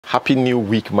Happy new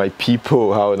week, my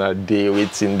people. How on a day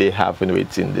waiting they happen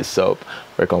waiting this up.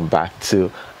 Welcome back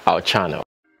to our channel.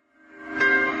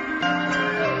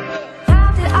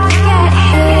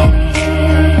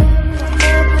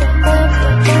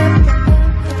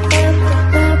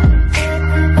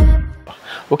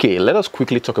 Okay, let us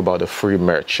quickly talk about the free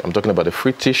merch. I'm talking about the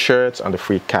free t-shirts and the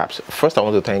free caps. First, I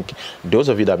want to thank those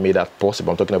of you that made that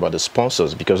possible. I'm talking about the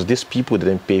sponsors, because these people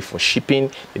didn't pay for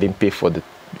shipping, they didn't pay for the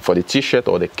t-shirt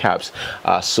or the caps.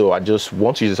 So I just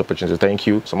want to use this opportunity to thank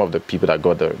you. Some of the people that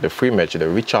got the free merch, they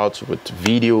reach out with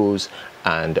videos,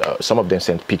 and some of them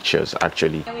sent pictures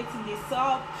actually.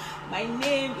 My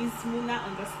name is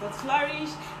Muna_Flourish.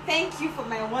 Thank you for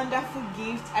my wonderful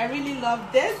gift. I really love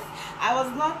this. I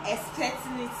was not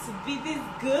expecting it to be this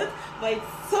good, but it's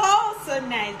so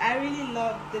nice. I really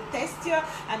love the texture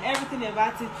and everything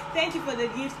about it. Thank you for the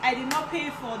gift. I did not pay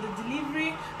for the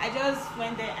delivery. I just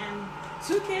went there and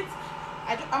took it.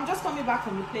 I'm just coming back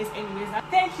from the place anyways.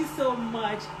 Thank you so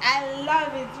much. I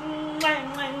love it.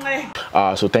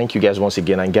 So thank you guys once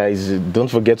again, and guys, don't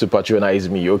forget to patronize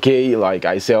me, okay? Like,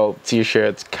 I sell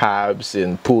t-shirts, caps,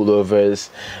 and pullovers,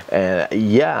 and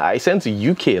yeah, I send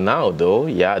to UK now though.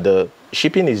 Yeah, the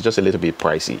shipping is just a little bit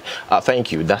pricey.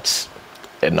 Thank you. That's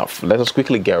enough. Let us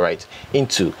quickly get right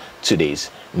into today's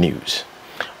news.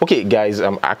 Okay guys,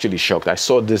 I'm actually shocked. I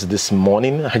saw this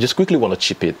morning. I just quickly want to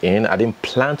chip it in. I didn't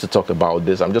plan to talk about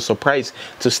this. I'm just surprised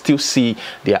to still see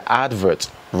their advert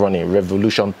running,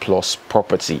 Revolution Plus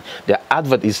Property. Their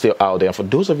advert is still out there. For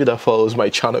those of you that follows my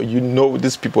channel, you know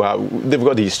these people they've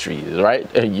got history, right?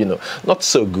 You know, not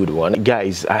so good one.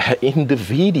 Guys, in the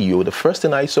video, the first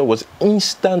thing I saw was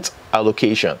instant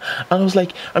allocation, and I was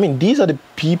like, I mean, these are the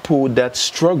people that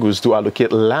struggles to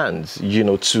allocate lands, you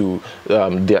know, to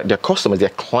their customers, their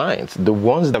clients, the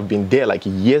ones that have been there like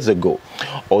years ago.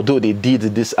 Although they did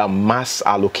this mass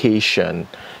allocation,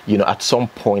 you know, at some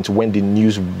point when the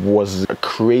news was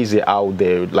crazy out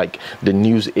there, like the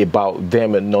news about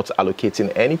them not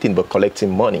allocating anything but collecting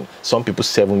money. Some people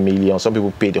 7 million, some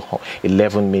people paid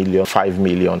 11 million, 5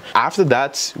 million. After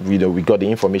that, you know, we got the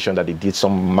information that they did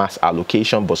some mass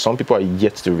allocation, but some people are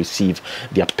yet to receive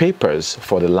their papers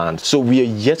for the land. So we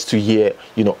are yet to hear,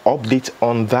 you know, update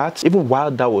on that. Even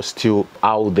while that was still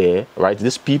out there, right,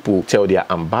 these people tell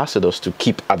their ambassadors to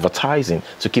keep advertising,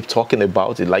 to keep talking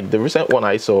about it. Like the recent one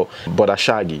I saw, Brother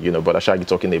Shaggy, you know, Brother Shaggy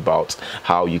talking about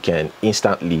how you can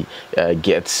instantly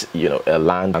get, you know, a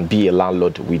land and be a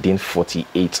landlord within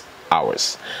 48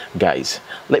 hours. Guys,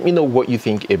 let me know what you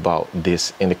think about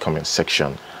this in the comment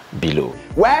section below.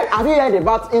 Well, have you heard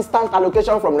about instant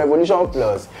allocation from Revolution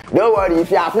Plus? Don't worry, if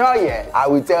you have not yet, I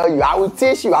will tell you, I will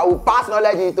teach you, I will pass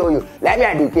knowledge into you. Let me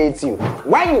educate you.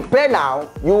 When you pay now,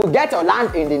 you will get your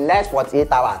land in the next 48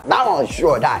 hours. That one's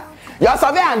sure that. Your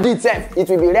survey and deed itself, it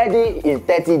will be ready in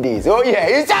 30 days. Oh yeah,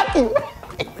 it's shocking.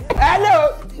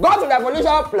 Hello, go to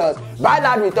Revolution Plus, buy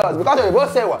land with us, because we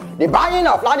both say what? The buying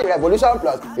of land in Revolution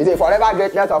Plus is a forever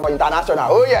greatness of international.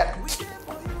 Oh yeah.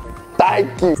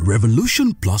 Thank you.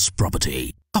 Revolution Plus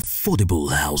Property,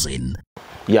 affordable housing.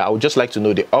 Yeah, I would just like to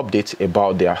know the update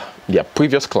about their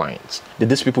previous clients. Did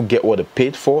these people get what they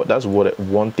paid for? That's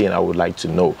one thing I would like to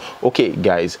know. Okay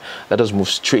guys, let us move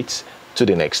straight to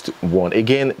the next one.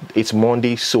 Again, it's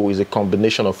Monday, so it's a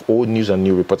combination of old news and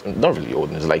new reports. Not really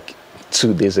old news, like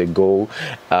 2 days ago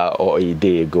or a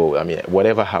day ago. I mean,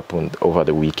 whatever happened over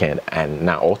the weekend and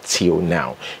now, or till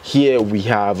now. Here we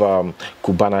have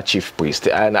Cubana Chief Priest,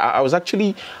 and I was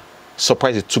actually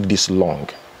surprised it took this long.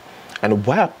 And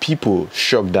why are people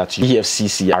shocked that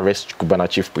EFCC arrests Cubana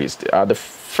Chief Priest? The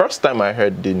first time I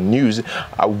heard the news,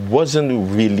 I wasn't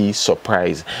really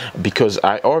surprised, because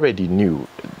I already knew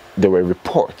there were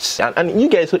reports, and you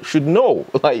guys should know,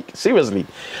 like seriously,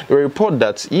 there were reports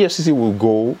that EFCC will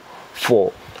go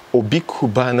for Obi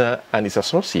Cubana and his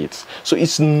associates. So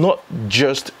it's not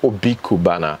just Obi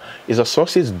Cubana, his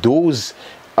associates, those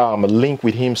linked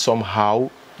with him somehow.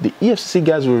 The EFCC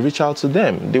guys will reach out to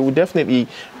them. They will definitely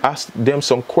ask them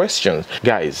some questions.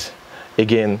 Guys,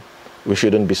 again, we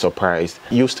shouldn't be surprised.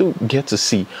 You'll still get to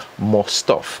see more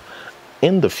stuff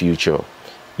in the future.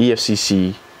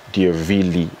 EFCC, they're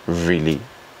really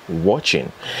watching,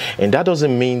 and that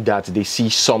doesn't mean that they see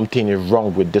something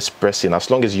wrong with this person. As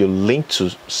long as you're linked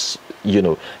to, you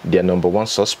know, their #1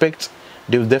 suspect,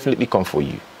 they'll definitely come for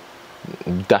you.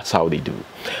 That's how they do.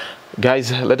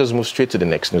 Guys, let us move straight to the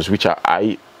next news, which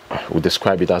I would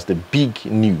describe it as the big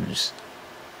news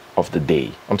of the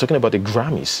day. I'm talking about the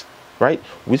Grammys, right?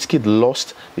 Wizkid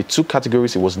lost the 2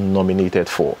 categories he was nominated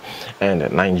for, and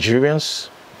Nigerians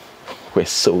were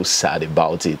so sad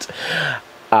about it.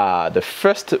 The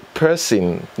first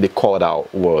person they called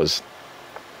out was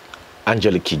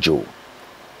Angelique Kidjo.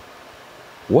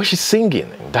 What's she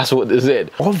singing? That's what they said.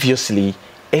 Obviously,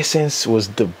 Essence was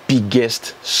the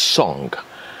biggest song.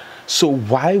 So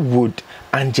why would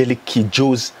Angelique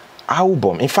Kidjo's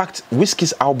album, in fact,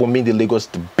 Wizkid's album made the Lagos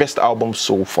the best album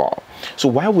so far. So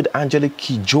why would Angelique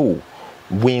Kidjo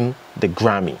win the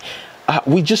Grammy?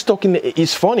 We're just talking,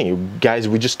 it's funny, guys,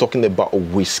 we're just talking about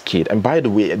Wizkid. And by the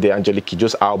way, the Angelique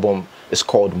Kidjo's album is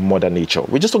called Mother Nature.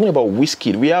 We're just talking about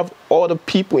Wizkid. We have other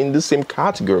people in the same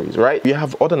categories, right? We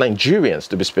have other Nigerians,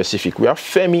 to be specific. We have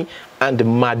Femi and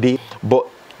Made, but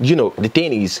you know, the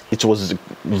thing is, it was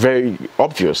very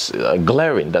obvious,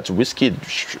 glaring that Wizkid,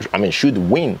 should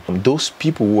win. Those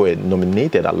people who were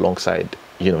nominated alongside,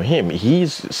 you know, him, he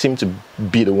seemed to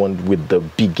be the one with the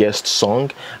biggest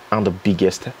song and the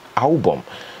biggest album.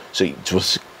 So it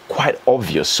was quite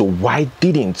obvious. So why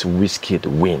didn't Wizkid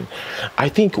win? I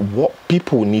think what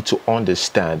people need to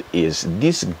understand is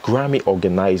these Grammy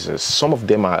organizers, some of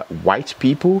them are white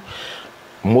people,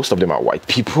 most of them are white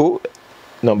people.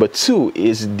 Number two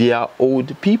is they are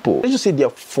old people. Let's just say they are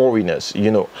foreigners,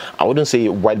 you know. I wouldn't say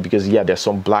white because, yeah, there's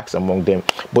some blacks among them,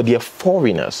 but they are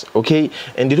foreigners, okay?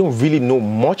 And they don't really know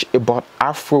much about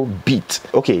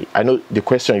Afrobeat. Okay, I know the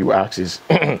question you ask is,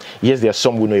 yes, there are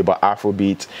some who know about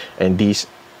Afrobeat and this.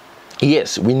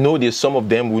 Yes, we know there's some of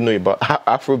them who know about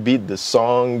Afrobeat, the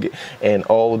song and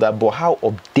all that, but how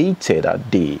updated are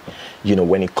they, you know,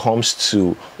 when it comes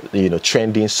to, you know,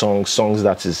 trending songs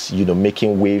that is, you know,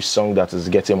 making waves, song that is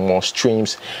getting more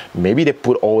streams? Maybe they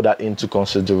put all that into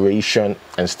consideration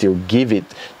and still give it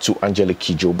to Angelique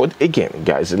Kidjo. But again,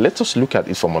 guys, let us look at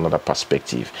it from another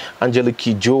perspective. Angelique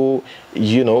Kidjo,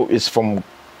 you know, is from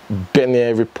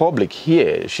Benin Republic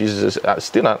here. She's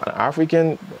still an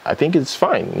African. I think it's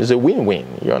fine. It's a win-win.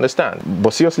 You understand?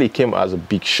 But seriously, it came as a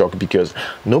big shock because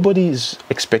nobody is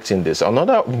expecting this.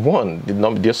 Another one,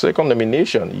 the second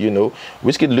nomination, you know,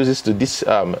 Wizkid loses to this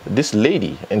this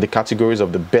lady in the categories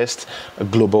of the best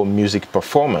global music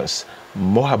performance.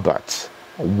 Mohabbat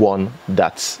won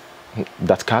that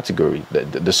category,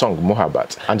 the song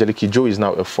Mohabbat. Angelique Kidjo is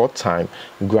now a 4-time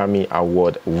Grammy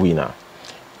Award winner.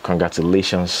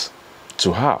 Congratulations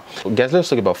to her. Guys, let's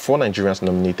talk about 4 Nigerians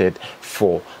nominated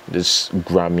for this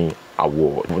Grammy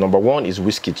Award. Number 1 is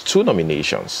Wizkid, 2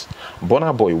 nominations.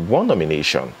 Burna Boy, 1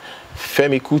 nomination.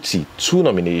 Femi Kuti, 2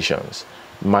 nominations.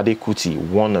 Made Kuti,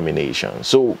 1 nomination.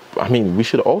 So, I mean, we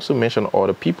should also mention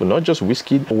other people, not just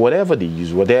Wizkid. Whatever they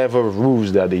use, whatever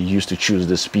rules that they use to choose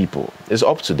these people, it's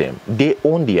up to them. They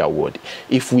own the award.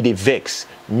 If we vex,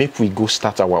 make we go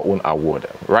start our own award,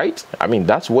 right? I mean,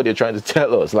 that's what they're trying to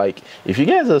tell us. Like, if you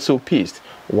guys are so pissed,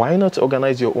 why not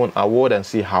organize your own award and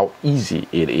see how easy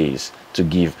it is to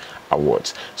give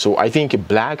awards? So I think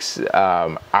blacks,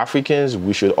 Africans,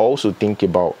 we should also think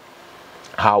about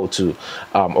how to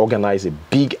organize a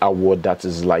big award that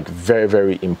is like very,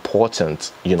 very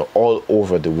important, you know, all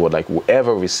over the world. Like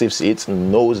whoever receives it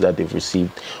knows that they've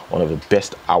received one of the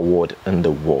best award in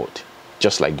the world,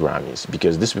 just like Grammys,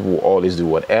 because these people always do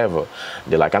whatever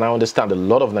they like. And I understand a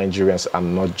lot of Nigerians are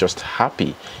not just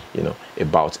happy, you know,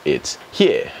 about it.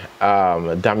 Here,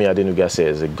 Dami Adenuga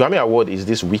says, the Grammy Award is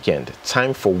this weekend.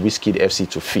 Time for Wizkid FC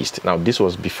to feast. Now, this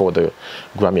was before the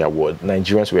Grammy Award.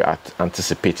 Nigerians were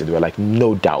anticipated. They were like,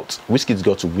 no doubt, Wizkid's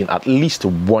got to win at least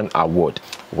 1 award.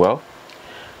 Well,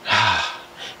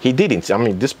 he didn't. I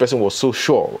mean, this person was so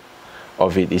sure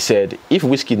of it. He said, if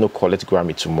Wizkid no collect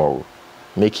Grammy tomorrow,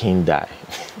 make him die.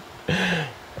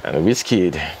 And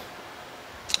Wizkid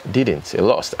didn't. He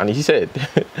lost. And he said,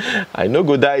 I no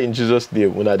go die in Jesus'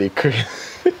 name when I decree.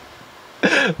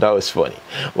 That was funny.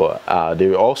 Well,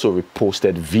 they also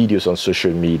reposted videos on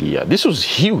social media. This was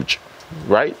huge,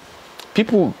 right?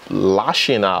 People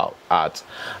lashing out at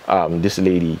this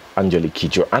lady, Angelique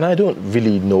Kidjo. And I don't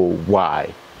really know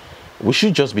why. We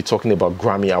should just be talking about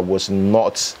Grammy Awards,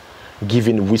 not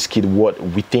giving Wizkid what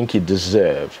we think he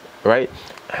deserves, right?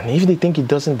 And if they think he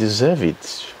doesn't deserve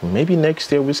it, maybe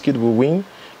next year Wizkid will win,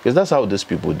 because that's how these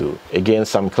people do. Again,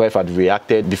 Sam Clef had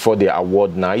reacted before the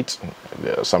award night.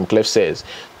 Sam Clef says,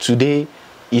 today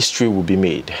history will be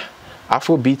made.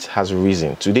 Afrobeat has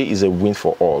risen. Today is a win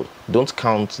for all. Don't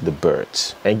count the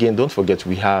birds. Again, don't forget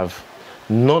we have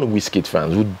non-Wizkid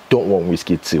fans who don't want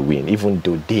Wizkid to win, even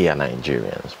though they are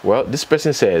Nigerians. Well, this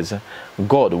person says,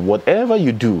 God, whatever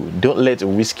you do, don't let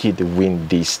Wizkid win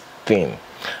this thing.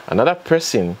 Another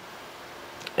person,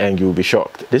 and you'll be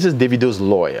shocked. This is Davido's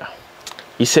lawyer.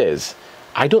 He says,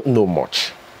 I don't know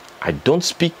much. I don't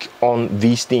speak on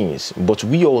these things, but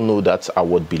we all know that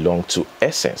award belonged to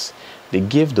Essence. They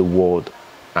gave the world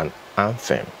an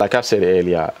anthem. Like I've said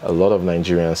earlier, a lot of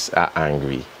Nigerians are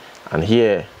angry. And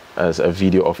here is a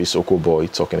video of Isoko Boy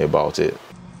talking about it.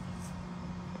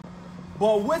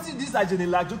 But waiting this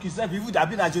Angelina Jolie yourself, even that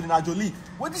been Angelina Jolie.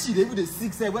 What did she even the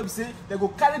 6 say? Where we say they go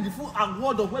carry the full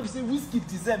award of where we say Wizkid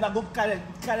deserve now go carry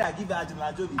and give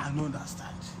Angelina Jolie. I don't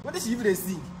understand. What did she even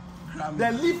sing?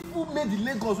 The leaf who made the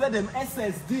Lagos where them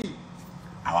SSD.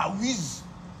 Our Wiz,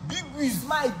 big Wiz,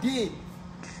 my day.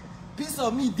 Piece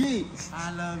of me day.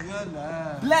 I love you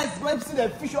now. Bless when you see the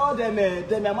fish all them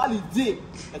Amali day.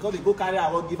 Because they go carry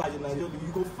award give Angelina Jolie.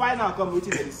 You go find out come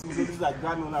waiting for the sing. So this is like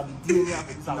Grammy on the DNA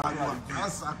for this award.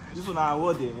 This one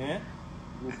award there, eh?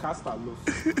 We cast our loss.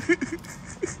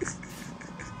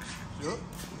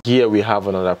 Here we have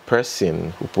another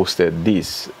person who posted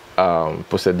this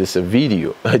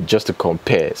video just to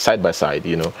compare side by side,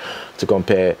 you know, to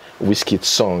compare Wizkid's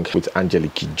song with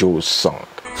Angelique Joe's song.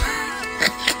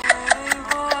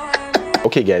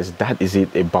 Okay guys, that is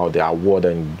it about the award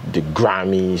and the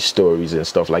Grammy stories and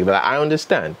stuff like that. I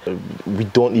understand. We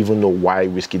don't even know why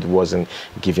Wizkid wasn't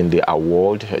given the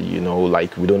award, you know,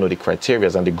 like we don't know the criteria,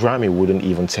 and the Grammy wouldn't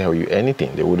even tell you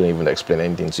anything. They wouldn't even explain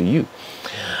anything to you.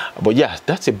 But yeah,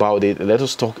 that's about it. Let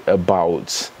us talk about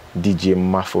DJ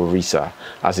Maforisa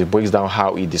as he breaks down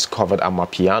how he discovered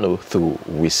Amapiano through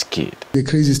Wizkid. The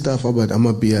crazy stuff about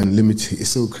Amapiano Limited is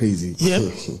so crazy. Yeah.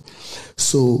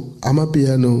 So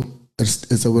Amapiano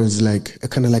was like a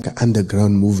kind of like an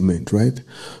underground movement, right?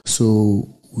 So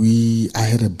I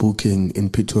had a booking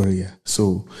in Pretoria.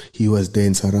 So he was there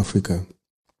in South Africa.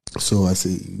 So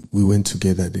we went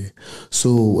together there.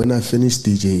 So when I finished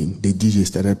DJing, the DJ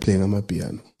started playing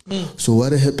Amapiano. So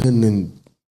what happened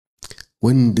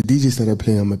when the DJ started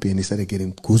playing Amapiano, he started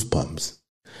getting goosebumps.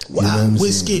 Wow, you know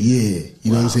Wizkid. Yeah,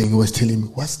 you know what I'm saying? He was telling me,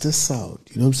 what's this sound?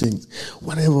 You know what I'm saying?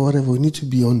 Whatever, we need to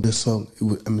be on the song.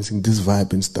 I'm saying this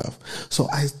vibe and stuff. So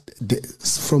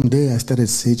from there, I started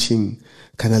searching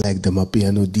kind of like the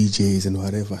Amapiano DJs and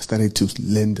whatever. I started to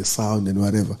learn the sound and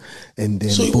whatever. And then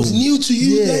so it was new to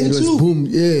you then it was too? Boom,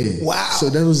 yeah. Wow. So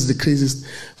that was the craziest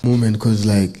moment because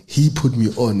like he put me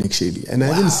on actually. And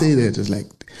I didn't say that. It was like,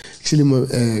 actually,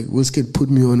 Wizkid put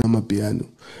me on Amapiano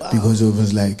because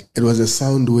it was a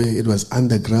sound where it was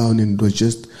underground and it was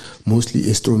just mostly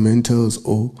instrumentals,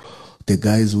 or the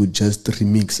guys would just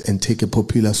remix and take a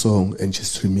popular song and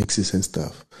just remix it and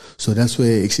stuff. So that's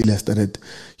where actually I started,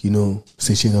 you know,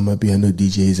 searching Amapiano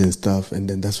DJs and stuff, and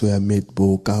then that's where I met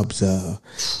Bo Kabza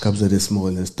the Small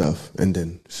and stuff, and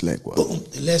then it's like, wow. Boom.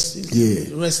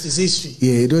 The rest is history.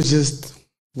 Yeah, it was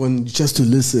just to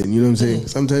listen, you know what I'm saying?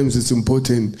 Sometimes it's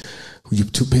important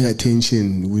to pay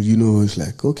attention, you know, it's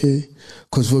like, okay.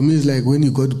 Because for me, it's like when you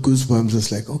got goosebumps,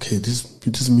 it's like, okay,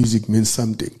 this music means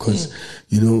something. Because,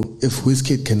 you know, if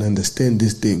Wizkid can understand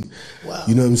this thing,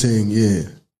 you know what I'm saying? Yeah.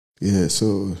 Yeah,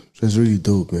 so it was really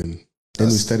dope, man. Then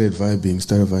we started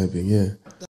vibing, yeah.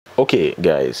 Okay,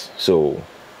 guys, so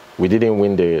we didn't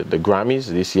win the Grammys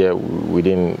this year. We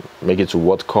didn't make it to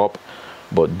World Cup.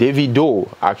 But Davido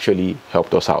actually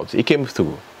helped us out. He came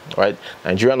through, right?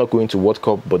 Nigeria not going to World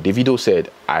Cup, but Davido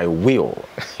said, I will.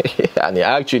 And he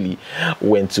actually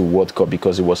went to World Cup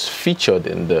because he was featured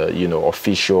in the, you know,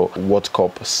 official World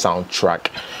Cup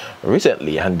soundtrack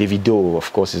recently. And Davido,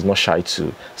 of course, is not shy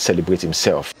to celebrate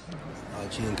himself.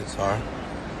 G and guitar,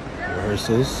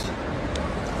 rehearsals,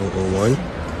 001,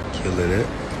 killing it.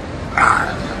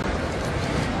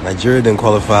 Nigeria didn't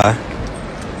qualify.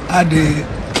 I did.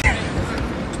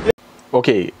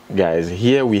 Okay, guys,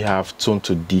 here we have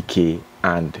Tonto, Dike,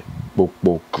 and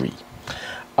Kpokpokri.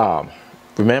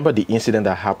 Remember the incident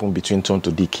that happened between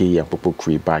Tonto, Dike, and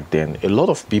Kpokpokri back then? A lot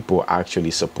of people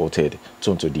actually supported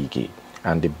Tonto, Dike,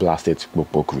 and they blasted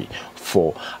Kpokpokri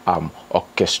for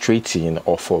orchestrating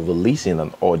or for releasing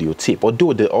an audio tape.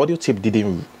 Although the audio tape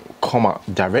didn't come out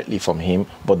directly from him,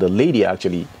 but the lady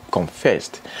actually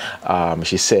confessed.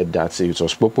 She said that it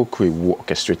was Kpokpokri who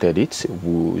orchestrated it,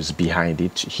 who is behind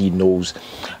it. He knows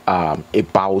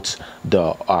about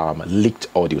the leaked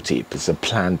audio tape. It's a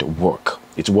planned work.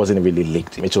 It wasn't really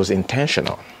leaked. It was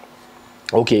intentional.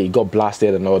 Okay, he got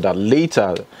blasted and all that.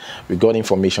 Later, we got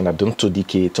information that Tonto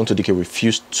Dike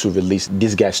refused to release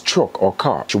this guy's truck or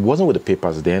car. She wasn't with the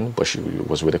papers then, but she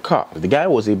was with the car. The guy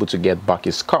was able to get back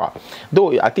his car.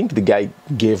 Though I think the guy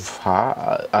gave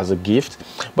her as a gift,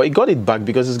 but he got it back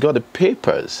because he's got the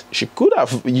papers. She could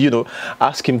have, you know,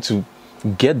 asked him to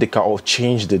get the car or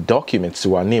change the documents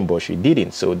to her name, but she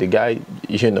didn't. So the guy,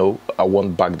 you know,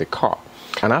 won back the car.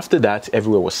 And after that,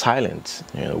 everywhere was silent.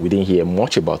 You know, we didn't hear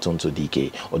much about Tonto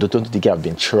Dike. Although Tonto Dike have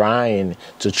been trying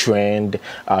to trend.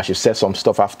 She said some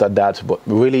stuff after that, but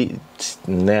really, it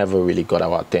never really got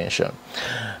our attention.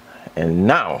 And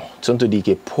now Tonto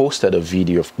Dike posted a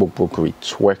video of Bokbokri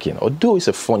twerking. Although it's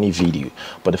a funny video,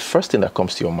 but the first thing that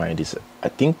comes to your mind is, I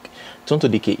think Tonto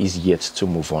Dike is yet to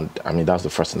move on. I mean, that's the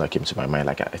first thing that came to my mind.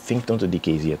 Like, I think Tonto Dike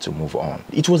is yet to move on.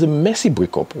 It was a messy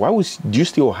breakup. Why do you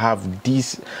still have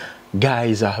these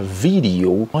guys'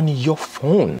 video on your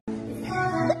phone?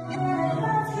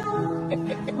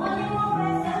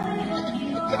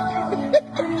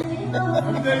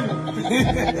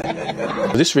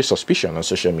 This raised suspicion on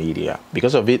social media.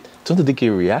 Because of it, Tonto Dike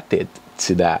reacted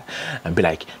to that and be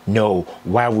like, no,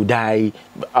 why would I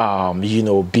you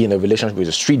know, be in a relationship with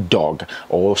a street dog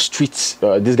or streets?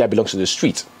 This guy belongs to the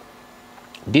streets.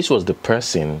 This was the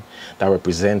person that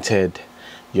represented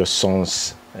your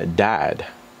son's dad,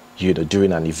 you know,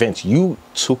 during an event. You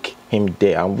took him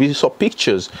there, and we saw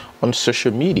pictures on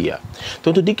social media.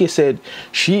 Tonto Dike said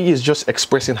she is just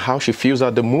expressing how she feels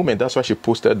at the moment. That's why she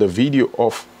posted the video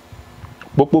of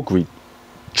Bokbokri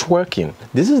twerking.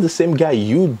 This is the same guy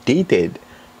you dated,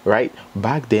 right,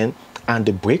 back then, and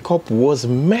the breakup was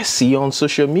messy on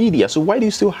social media. So why do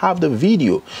you still have the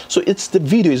video? So it's the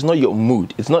video, it's not your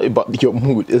mood. It's not about your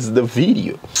mood, it's the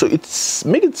video. So it's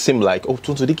make it seem like, oh,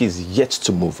 Tonto Dike is yet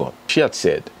to move on. She had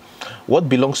said, what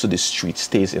belongs to the street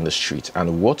stays in the street,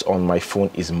 and what on my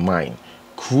phone is mine.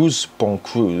 Cruise upon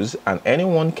cruise, and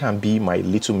anyone can be my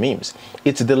little memes.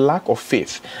 It's the lack of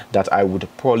faith that I would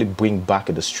probably bring back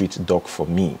the street dog for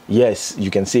me. Yes, you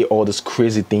can say all these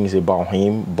crazy things about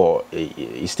him, but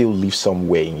he still lives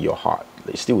somewhere in your heart.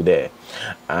 It's still there.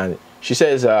 And she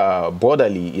says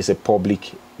borderly is a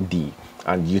public D,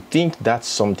 and you think that's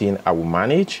something I will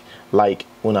manage? Like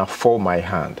when I fall my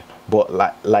hand. But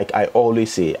like I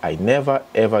always say, I never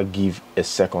ever give a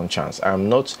second chance. I'm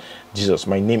not Jesus.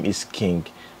 My name is King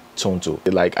Tonto.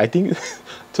 Like, I think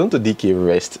Tonto Dike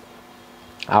rest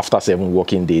after 7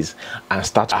 working days and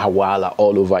start Hawala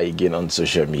all over again on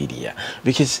social media.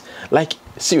 Because, like,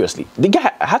 seriously, the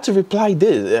guy had to reply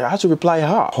this. I had to reply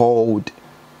her. Called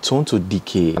Tonto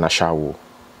Dike and Ashewo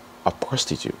a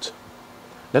prostitute.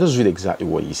 Let us read exactly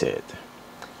what he said.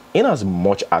 In as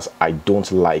much as I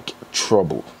don't like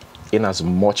trouble,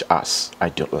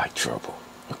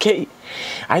 okay,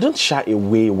 I don't shy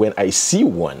away when I see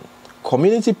one.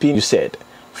 Community pin, you said,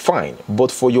 fine,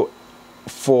 but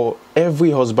for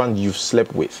every husband you've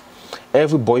slept with,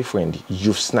 every boyfriend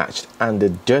you've snatched, and the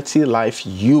dirty life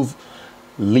you've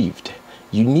lived,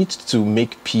 you need to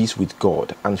make peace with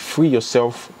God and free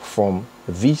yourself from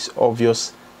this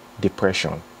obvious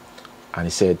depression. And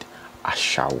he said,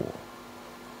 Ashewo.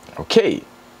 Okay,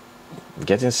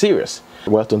 getting serious.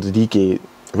 Well, Tonto Dike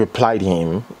replied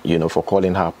him, you know, for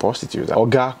calling her a prostitute.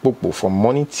 Oga Kpokpo, from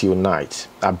morning till night,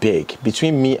 I beg,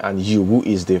 between me and you, who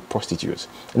is the prostitute?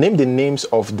 Name the names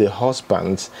of the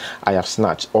husbands I have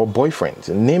snatched, or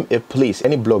boyfriends. Name a place,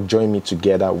 any block join me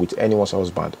together with anyone's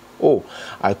husband. Oh,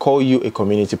 I call you a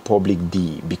community public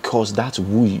D because that's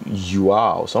who you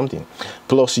are or something.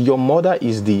 Plus, your mother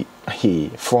is the hey,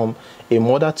 from a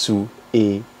mother to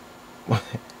a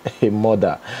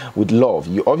mother with love.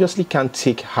 You obviously can't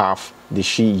take half the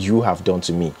shit you have done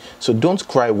to me. So don't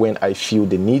cry when I feel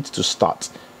the need to start.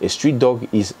 A street dog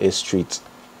is a street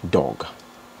dog.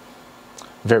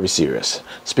 Very serious.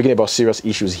 Speaking about serious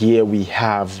issues, here we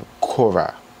have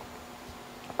Cora.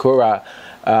 Cora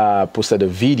posted a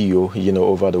video, you know,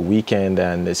 over the weekend,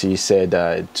 and she said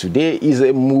today is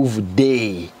a move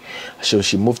day. So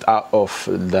she moved out of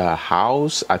the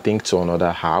house, I think, to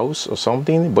another house or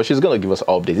something, but she's gonna give us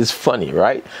updates. It's funny,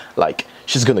 right? Like,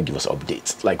 she's gonna give us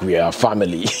updates like we are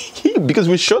family because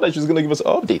we're sure that she's gonna give us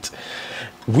updates.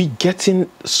 We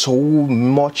getting so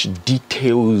much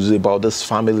details about these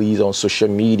families on social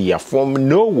media from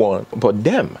no one but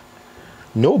them.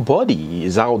 Nobody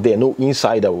is out there, no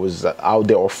insider was out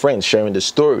there or friends sharing the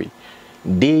story.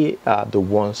 They are the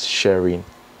ones sharing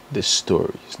the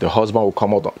stories. The husband will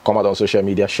come out on social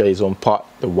media, share his own part.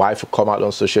 The wife will come out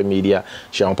on social media,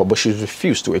 share her own part, but she's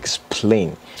refused to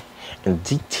explain in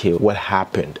detail what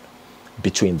happened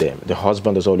between them. The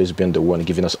husband has always been the one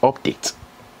giving us updates.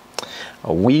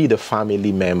 We, the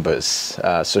family members,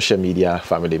 social media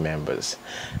family members,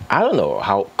 I don't know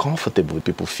how comfortable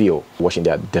people feel watching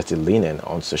their dirty linen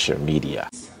on social media.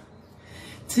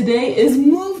 Today is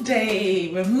move day.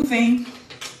 We're moving,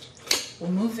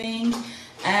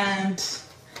 and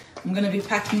I'm gonna be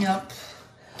packing up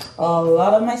a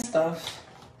lot of my stuff.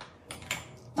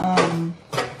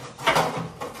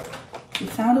 We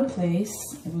found a place.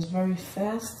 It was very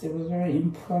fast. It was very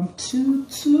impromptu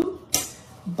too.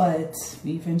 But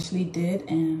we eventually did,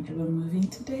 and we're moving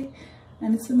today,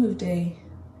 and it's a move day.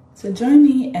 So join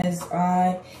me as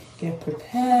I get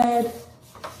prepared.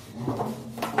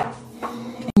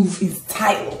 Move is time.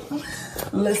 pile.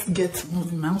 Let's get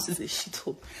moving. My house is a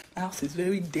shithole. My house is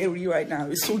very dirty right now.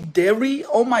 It's so dirty.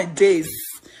 All my days.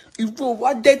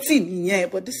 What dirty? Yeah,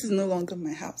 but this is no longer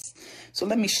my house. So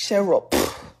let me share up.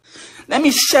 Let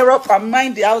me share up and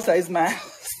mind the house that is my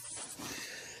house.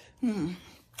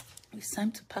 It's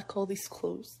time to pack all these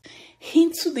clothes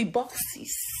into the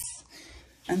boxes.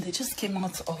 And they just came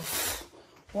out of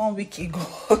 1 week ago.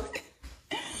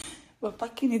 We're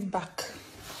packing it back.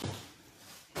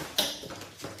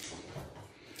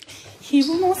 He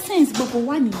will not sense but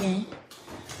one again.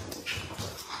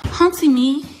 Hunting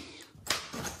me.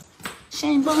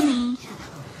 Shane Bonnie.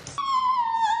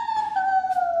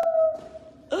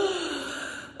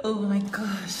 Oh my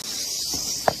gosh.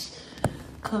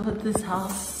 Covered this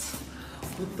house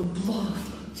with the blood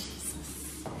of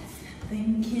Jesus.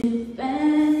 Thank you,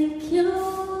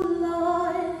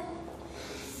 Lord.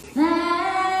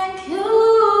 Thank you,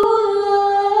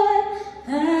 Lord.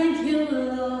 Thank you,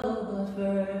 Lord,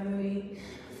 for everything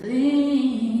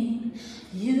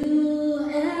you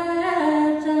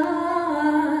have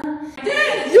done.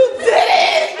 You did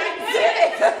it! I did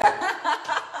it!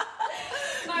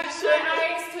 My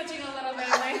eyes twitching a little bit.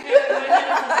 My head.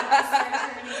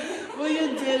 Well, you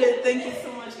did it. Thank you so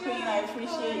much, Queen. I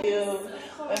appreciate you.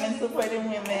 Women supporting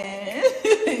women.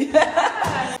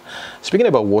 Speaking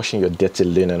about washing your dirty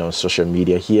linen on social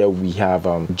media, here we have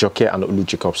Joke and Olu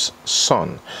Jacob's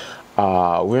son.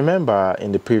 Remember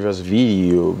in the previous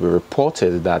video, we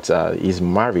reported that his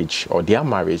marriage or their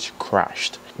marriage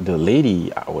crashed. The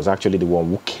lady was actually the one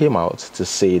who came out to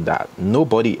say that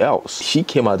nobody else. She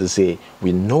came out to say,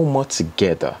 we're no more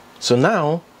together. So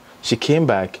now she came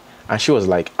back and she was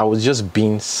like, I was just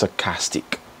being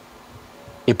sarcastic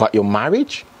about your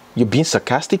marriage. You're being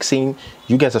sarcastic, saying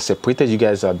you guys are separated, you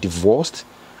guys are divorced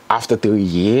after 3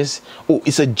 years. Oh,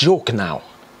 it's a joke now.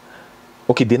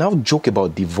 Okay, they now joke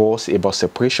about divorce, about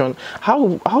separation. How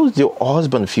does your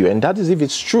husband feel? And that is if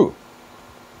it's true.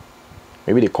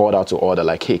 Maybe they called out to order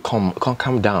like, hey, calm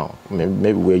down.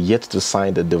 Maybe we're yet to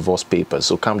sign the divorce papers,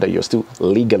 so calm down. You're still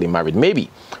legally married, maybe.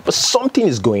 But something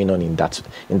is going on in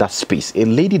that space. A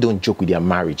lady don't joke with their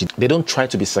marriage. They don't try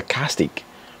to be sarcastic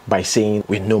by saying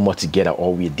we're no more together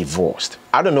or we're divorced.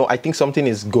 I don't know. I think something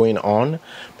is going on.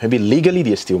 Maybe legally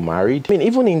they're still married. I mean,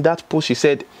 even in that post, she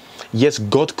said, yes,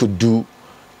 God could do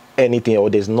anything,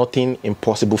 or there's nothing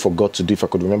impossible for God to do, if I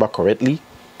could remember correctly.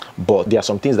 But there are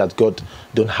some things that God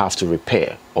don't have to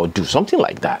repair or do, something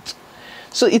like that.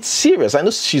 So it's serious. I know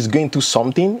she's going through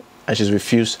something and she's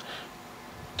refused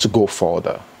to go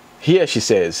further. Here she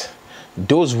says,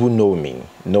 those who know me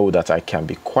know that I can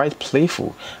be quite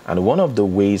playful, and one of the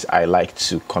ways I like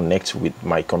to connect with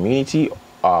my community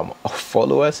of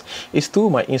followers is through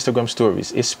my Instagram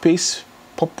stories, a space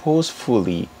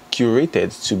purposefully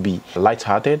curated to be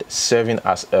lighthearted, serving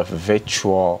as a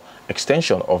virtual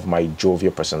extension of my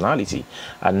jovial personality.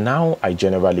 And now I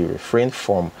generally refrain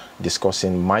from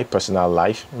discussing my personal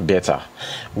life better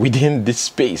within this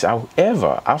space.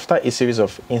 However, after a series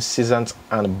of incessant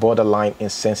and borderline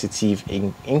insensitive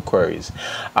inquiries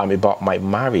about my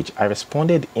marriage, I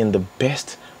responded in the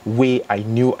best way I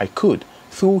knew I could,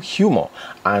 through humor,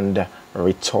 and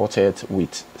retorted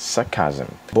with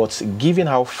sarcasm. But given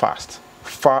how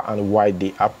far and wide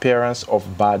the appearance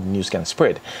of bad news can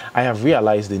spread, I have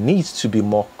realized the need to be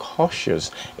more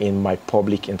cautious in my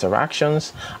public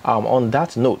interactions. On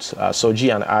that note,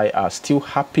 Soji and I are still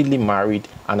happily married,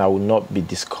 and I will not be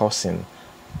discussing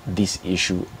this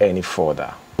issue any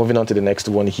further. Moving on to the next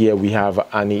one, here we have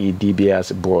Annie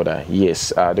Idibia's brother.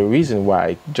 Yes, the reason why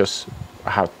I just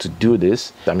have to do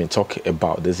this, talk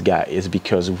about this guy, is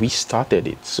because we started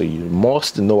it, so you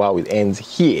must know how it ends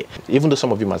here. Even though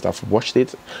some of you must have watched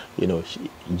it,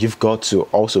 you've got to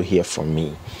also hear from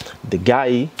me. The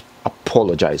guy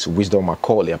apologized. Wisdom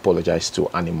Macaulay apologized to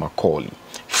Annie Macaulay.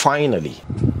 Finally.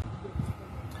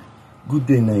 Good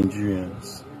day,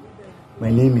 Nigerians.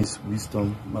 My name is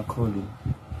Wisdom Macaulay.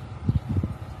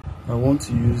 I want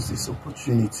to use this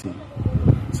opportunity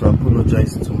to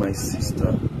apologize to my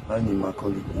sister Annie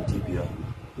Macaulay Idibia,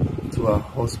 to her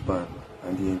husband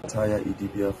and the entire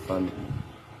Idibia family.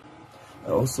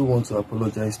 I also want to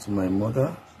apologize to my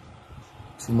mother,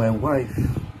 to my wife,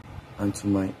 and to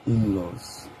my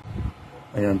in-laws.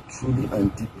 I am truly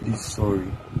and deeply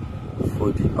sorry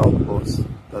for the outburst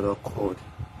that occurred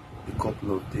a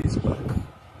couple of days back.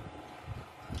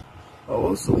 I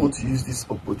also want to use this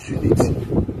opportunity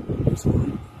to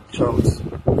reach out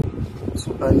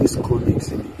to Annie's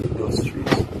colleagues in the industry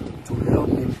to help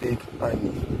me beg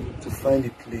Annie to find a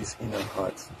place in her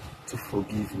heart to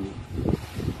forgive me.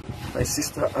 My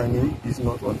sister Annie is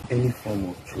not on any form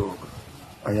of drug.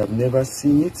 I have never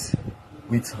seen it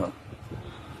with her.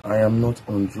 I am not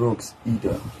on drugs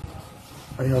either.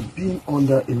 I have been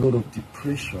under a lot of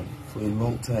depression for a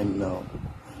long time now,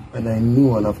 and I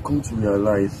know and I've come to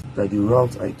realize that the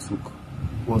route I took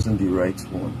wasn't the right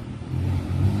one.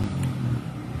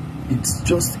 It's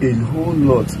just a whole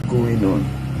lot going on,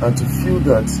 and to feel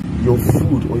that your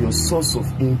food or your source of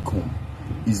income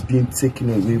is being taken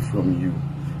away from you,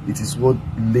 it is what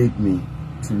led me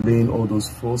to laying all those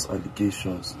false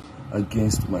allegations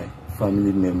against my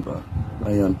family member.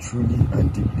 I am truly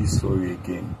and deeply sorry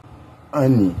again.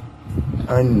 Annie,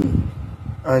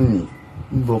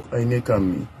 mbok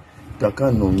ainekami,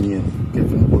 taka nomien,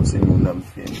 Kevin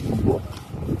Bosenunamfen, mbok.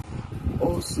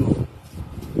 Also,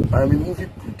 I'm a movie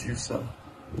producer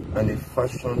and a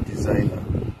fashion designer.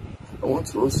 I want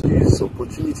to also use this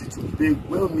opportunity to beg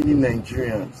well-meaning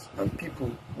Nigerians and people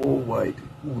worldwide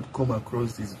who would come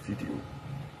across this video,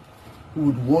 who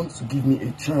would want to give me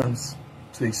a chance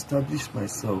to establish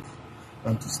myself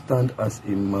and to stand as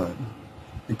a man.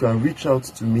 You can reach out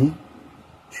to me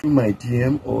through my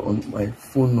DM or on my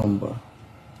phone number.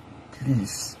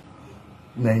 Please,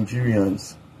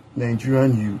 Nigerians,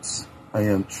 Nigerian youths, I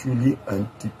am truly and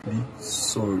deeply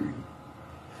sorry.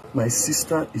 My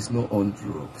sister is not on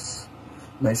drugs.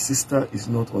 My sister is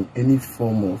not on any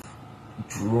form of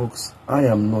drugs. I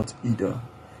am not either.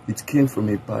 It came from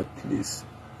a bad place,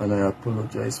 and I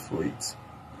apologize for it.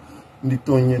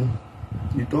 Nditonyen,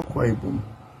 Nitokwaibum,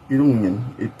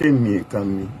 Irungen, Etemi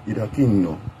Kami,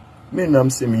 Idakinno,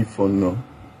 Menam Semi Fono,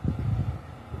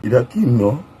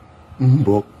 Idakinno,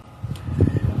 Mbok,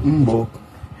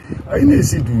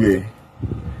 Ainesidue,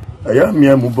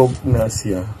 Ayamia Mubok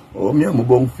Nasia, or Mia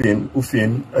Mubong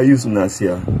Ufien, I use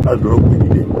Nasia, I broke with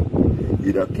them,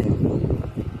 Idakinno.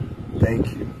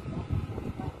 Thank you.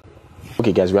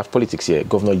 Okay, guys, we have politics here.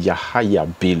 Governor Yahaya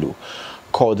Bello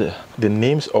called the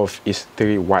names of his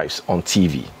 3 wives on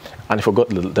TV, and he forgot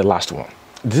the last one.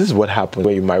 This is what happens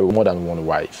when you marry more than one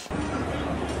wife.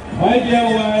 My dear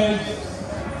wives,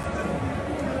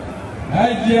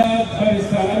 Hajia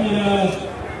Barisalamina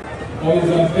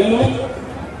Oiza Bello,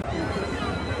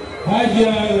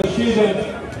 Hajia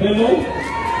Rashida Bello,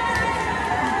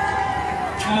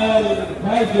 and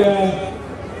Hajia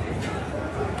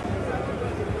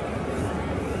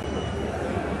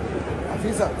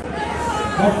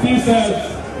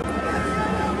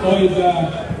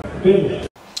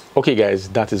Okay, guys,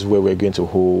 that is where we're going to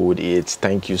hold it.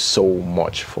 Thank you so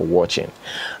much for watching.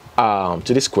 To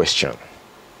this question: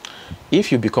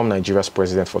 if you become Nigeria's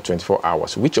president for 24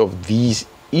 hours, which of these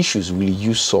issues will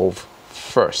you solve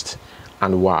first,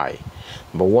 and why?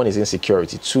 Number 1 is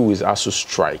insecurity, 2 is ASU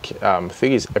strike,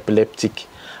 3 is epileptic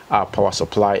power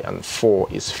supply, and 4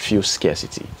 is fuel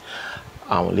scarcity.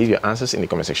 Leave your answers in the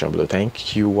comment section below.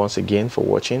 Thank you once again for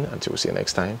watching. Until we see you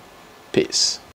next time. Peace.